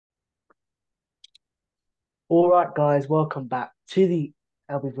All right, guys, welcome back to the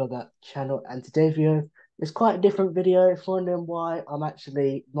LB Vlogger channel. And today's video is quite a different video. If you're wondering why I'm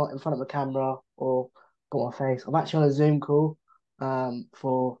actually not in front of a camera or got my face, I'm actually on a Zoom call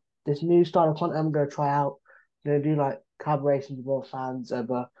for this new style of content I'm going to try out. I'm going to do like collaborations with all fans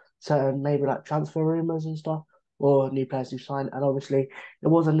over certain maybe like transfer rumors and stuff or new players who signed. And obviously, it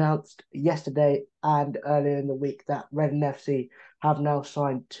was announced yesterday and earlier in the week that Reading FC have now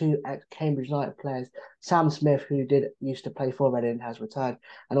signed two ex-Cambridge United players. Sam Smith, who did used to play for Reading, has returned,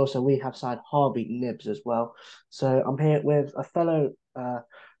 and also we have signed HARVEY KNIBBS as well. So I'm here with a fellow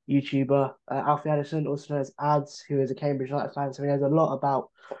YouTuber, Alfie Addison, also known as Addz, who is a Cambridge United fan, so he knows a lot about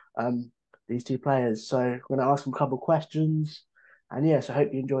um, these two players. So I'm going to ask him a couple of questions, and yeah, so I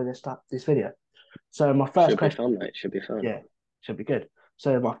hope you enjoy this video. So my first Should be question, fun, mate. Should be fun. yeah, should be good.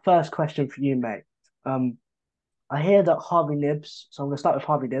 So my first question for you, mate. Um, I hear that Harvey Nibbs, so I'm going to start with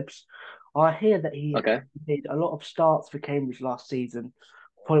Harvey Nibbs. I hear that he Okay. did a lot of starts for Cambridge last season,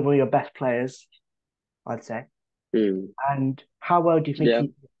 probably one of your best players, I'd say. Hmm. And how well do you think Yeah. he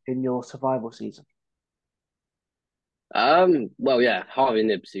did in your survival season? Well, yeah. Harvey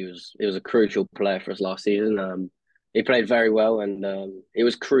Nibbs. He was a crucial player for us last season. He played very well, and he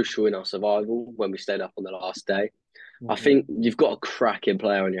was crucial in our survival when we stayed up on the last day. I Hmm. think you've got a cracking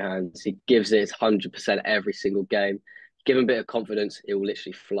player on your hands. He gives it his 100% every single game. Give him a bit of confidence, he will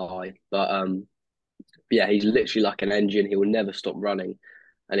literally fly. But yeah, he's literally like an engine. He will never stop running,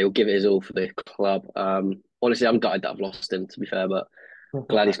 and he'll give it his all for the club. Honestly, I'm gutted that I've lost him. To be fair, but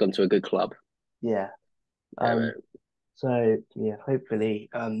glad he's gone to a good club. Yeah. Yeah, Um. man. So yeah, hopefully,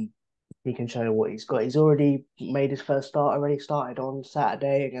 he can show what he's got. He's already made his first start. Already started on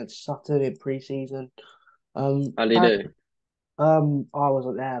Saturday against Sutton in pre-season. How do you do? Apparently, I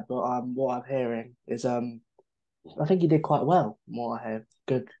wasn't there, but what I'm hearing is I think he did quite well. From what I heard,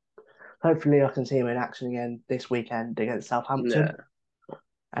 good. Hopefully, I can see him in action again this weekend against Southampton. Yeah.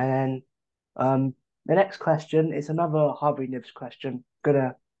 And then the next question is another Harvey Nibbs question.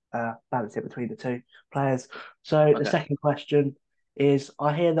 Gonna balance it between the two players. So the Okay. second question is: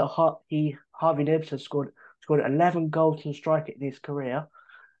 I hear that Harvey Nibbs has scored 11 goals and strike in his career.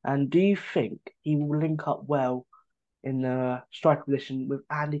 And do you think he will link up well in the striker position with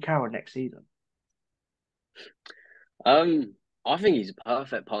Andy Carroll next season? Um, I think he's a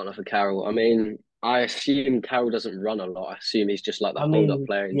perfect partner for Carroll. I mean, I assume Carroll doesn't run a lot. I assume he's just like the I hold-up mean,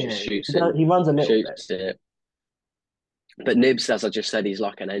 player and just yeah, shoots he runs a little bit. shoots it. But Nibs, as I just said, he's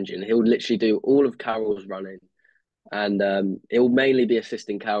like an engine. He'll literally do all of Carroll's running, and he'll mainly be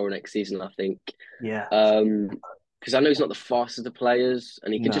assisting Carroll next season, I think. Yeah, Because I know he's not the fastest of players,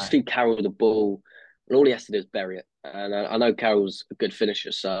 and he can just no, feed Carroll the ball, and all he has to do is bury it. And I know Carroll's a good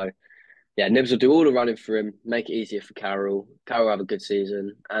finisher, so yeah, Nibs will do all the running for him, make it easier for Carroll. Carroll will have a good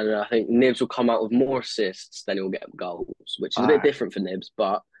season, and I think Nibs will come out with more assists than he'll get goals, which is all a bit right, different for Nibs.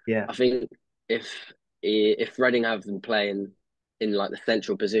 But yeah, I think if if Reading have them playing in like the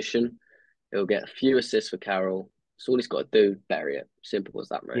central position, he'll get a few assists for Carroll. So all he's got to do, bury it. Simple as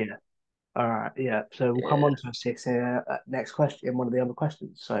that, mate. yeah. All right, yeah. So we'll come Yeah. on to a six here. Next question, in one of the other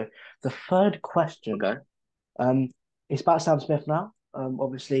questions. So the third question, Okay. it's about Sam Smith now.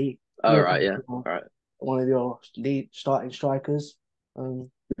 Obviously he All is right. Yeah. All right. one of your lead starting strikers.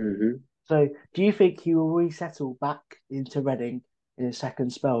 Um, Mm-hmm. so do you think he will resettle back into Reading in his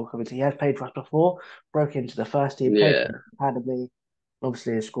second spell? Obviously, he has played for us before, broke into the first team, played for Yeah. the academy,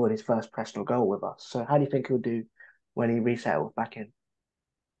 obviously has scored his first professional goal with us. So how do you think he'll do when he resettles back in?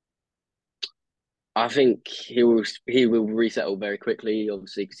 I think he will resettle very quickly,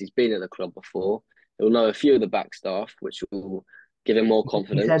 obviously, because he's been at the club before. He'll know a few of the back staff, which will give him more He said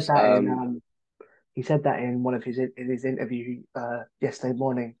confidence. that in he said that in one of his interview yesterday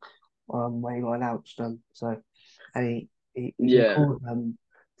morning when he got announced. So and he Yeah, called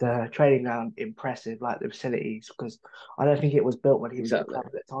the training ground impressive, like the facilities, because I don't think it was built when he was at the exactly. club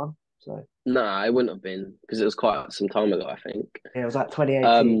at the time. So No, it wouldn't have been because it was quite some time ago, I think. yeah, it was like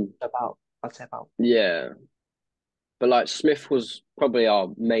 2018, Um, about I'd say about. yeah, but like Smith was probably our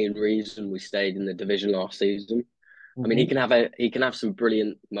main reason we stayed in the division last season. I mean, Hmm. he can have some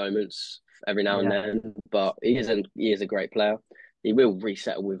brilliant moments every now and Yeah, then, but he is a great player. He will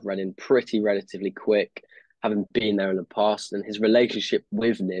resettle with Reading pretty relatively quick, having been there in the past, and his relationship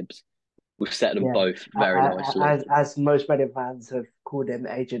with Nibs will set them yeah. both very nicely. As most Reading fans have called him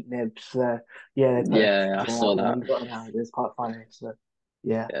Agent Nibs, yeah, they put a Yeah, I picture saw out when that. he got announced. It's quite funny. So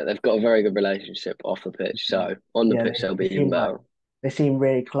yeah. Yeah, they've got a very good relationship off the pitch, Yeah, so on the yeah, pitch they'll they be even seem like better. they seem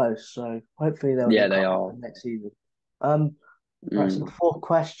really close. So hopefully they'll Yeah, link they up are. next season. Um, right. So the Mm, fourth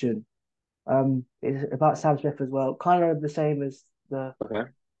question is about Sam Smith as well. Kind of the same as the okay.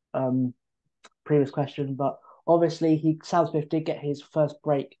 um previous previous question, but obviously Sam Smith did get his first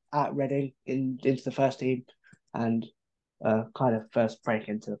break at Reading into the first team, and kind of first break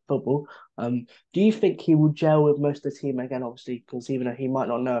into football. Do you think he will gel with most of the team again? Obviously, because even though he might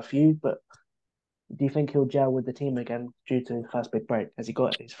not know a few, but do you think he'll gel with the team again due to his first big break? Has he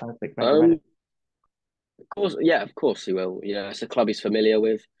got his first big break already? Of course, yeah, of course he will. You know, it's a club he's familiar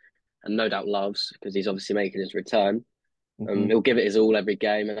with and no doubt loves because he's obviously making his return. Hmm. He'll give it his all every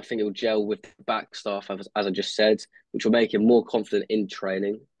game, and I think he'll gel with the back staff, as I just said, which will make him more confident in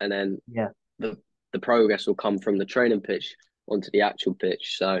training. And then Yeah, the the progress will come from the training pitch onto the actual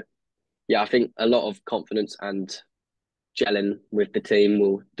pitch. So yeah, I think a lot of confidence and gelling with the team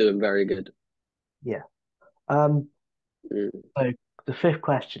will do him very good. yeah. Um, Mm. so the fifth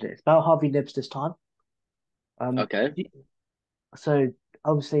question is about Harvey Nibbs this time. Um, Okay. so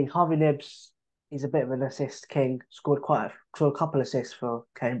obviously Harvey Nibbs is a bit of an assist king. Scored a couple assists for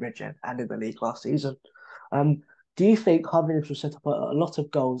Cambridge and in the league last season. Um, do you think Harvey Nibbs will set up a lot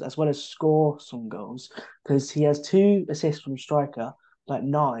of goals as well as score some goals? Because he has two assists from striker, like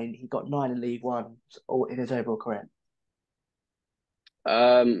nine. He got nine in League One or in his overall career.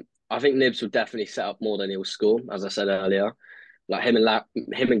 I think Nibs will definitely set up more than he'll score, as I said earlier. Like him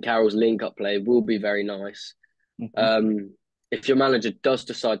and Carroll's link up play will be very nice. Mm-hmm. Um, if your manager does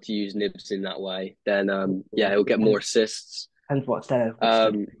decide to use Nibs in that way, then yeah, he'll get more Depends, assists. depends what Steve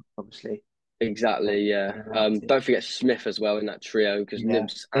Um, thinks, obviously. exactly, yeah. Don't forget Smith as well in that trio because Yeah,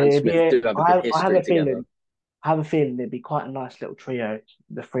 Nibs and Smith do have a good I have history a together. feeling. I have a feeling it'd be quite a nice little trio,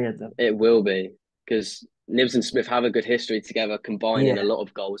 the three of them. It will be because Nibs and Smith have a good history together, combining a Yeah, lot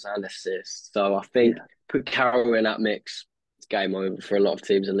of goals and assists. So I think yeah, put Carroll in that mix, it's game over for a lot of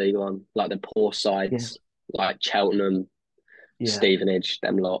teams in League One, like the poor yeah, sides, like Cheltenham, yeah. Stevenage,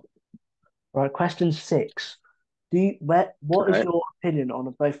 them lot. Right, question six. What is Right. your opinion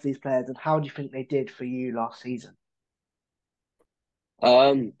on both of these players and how do you think they did for you last season?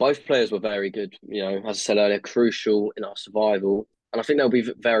 Both players were very good. You know, as I said earlier, crucial in our survival, and I think they'll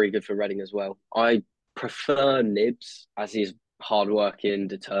be very good for Reading as well. I prefer Nibs as he's hardworking, Yeah, he's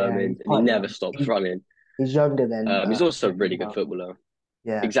determined, and he quite never young. stops running. He's younger than He's also a Smith as really good well. footballer.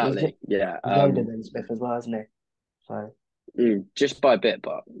 Yeah, Exactly. Yeah. he's younger than Smith as well, isn't he? So Just by a bit,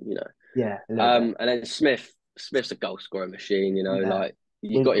 but you know. yeah, a little bit. And then Smith's a goal scoring machine. You know, Yeah, like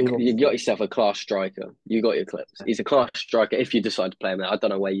you got obviously, yourself a class striker. You got your clips. He's a class striker. If you decide to play him, I don't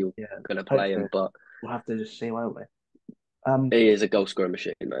know where you're yeah. gonna play Hopefully, him, but we'll have to just see, won't we? Um, he is a goal scoring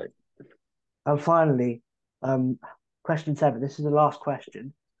machine, mate. and finally, um, question seven. This is the last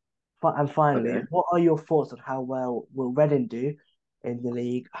question. And finally, Okay. what are your thoughts on how well will Reading do in the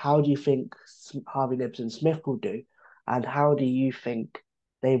league? How do you think Harvey Nibbs and Smith will do? And how do you think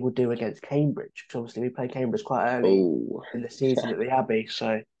they will do against Cambridge? Because obviously we play Cambridge quite early Oh, in the season at the Abbey.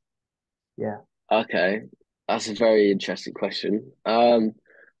 So yeah, okay. That's a very interesting question.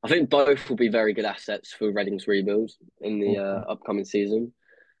 I think both will be very good assets for Reading's rebuild in the mhm, upcoming season.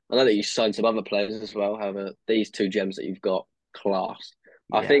 I know that you signed some other players as well. However, these two gems that you've got, class.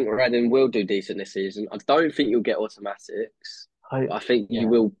 I yeah. think Reading will do decent this season. I don't think you'll get automatics, Hope, but I think you yeah,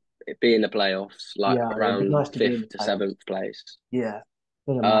 will be in the playoffs, like yeah. It'd be around nice to be in fifth the to playoffs. seventh place. Yeah,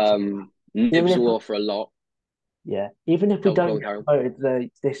 doesn't matter. Even Nibs if will offer a lot. yeah, even if we Go don't on, get Karen.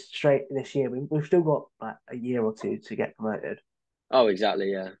 promoted this year, we've still got like a year or two to get promoted. Oh,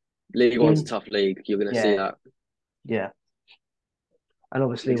 exactly. Yeah, League One's a Even tough league. You're going to see yeah, that yeah. And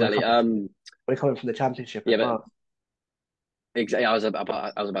obviously exactly. we're coming from the championship as Yeah, but well. exactly. I was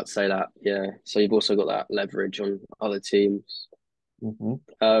about to say that. Yeah. So you've also got that leverage on other teams. Hmm.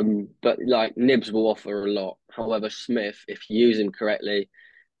 But like Nibs will offer a lot. However, Smith, if you use him correctly,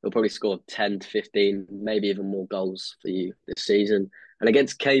 he'll probably score 10 to 15, maybe even more goals for you this season. And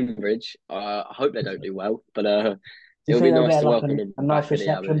against Cambridge, I hope they don't do well, but Do you it'll think be they'll nice get to like welcome them a nice back at the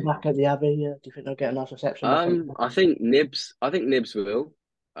reception Abbey. back at the Abbey? Yeah. Do you think they'll get a nice reception back at the I Abbey? think Nibs will.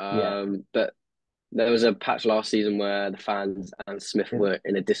 Yeah. But there was a patch last season where the fans and Smith Yeah. were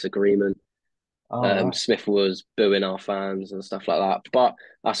in a disagreement. All right. Smith was booing our fans and stuff like that. But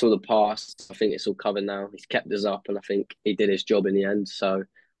that's all the past. I think it's all covered now. He's kept us up, and I think he did his job in the end. So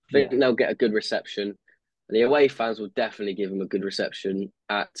I think Yeah. they'll get a good reception. And the away fans will definitely give him a good reception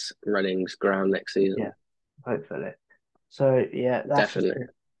at Running's ground next Yeah. season. Hopefully. So yeah, that's just Definitely.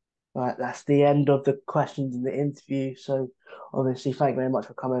 right. That's the end of the questions in the interview. So obviously, thank you very much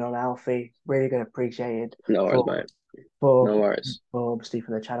for coming on, Alfie. Really gonna appreciate it No worries, for mate. for No worries. obviously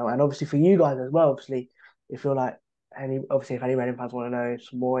for the channel and obviously for you guys as well. Obviously, if you're like if any Reading fans want to know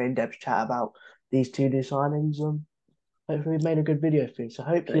some more in-depth chat about these two new signings, hopefully we've made a good video for you. So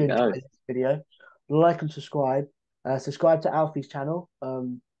hope There you you enjoyed go. this video. Like and subscribe. Subscribe to Alfie's channel.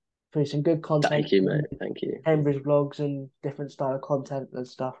 through some good content, Thank you, mate. Thank you. Cambridge vlogs and different style of content and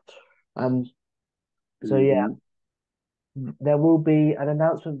stuff. Um, so yeah, Hmm. there will be an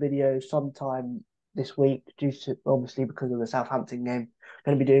announcement video sometime this week, due to obviously because of the Southampton game.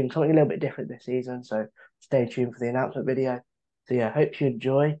 Going to be doing something a little bit different this season, so stay tuned for the announcement video. So yeah, hope you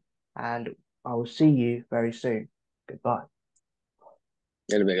enjoy, and I will see you very soon. Goodbye.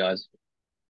 In a bit, guys.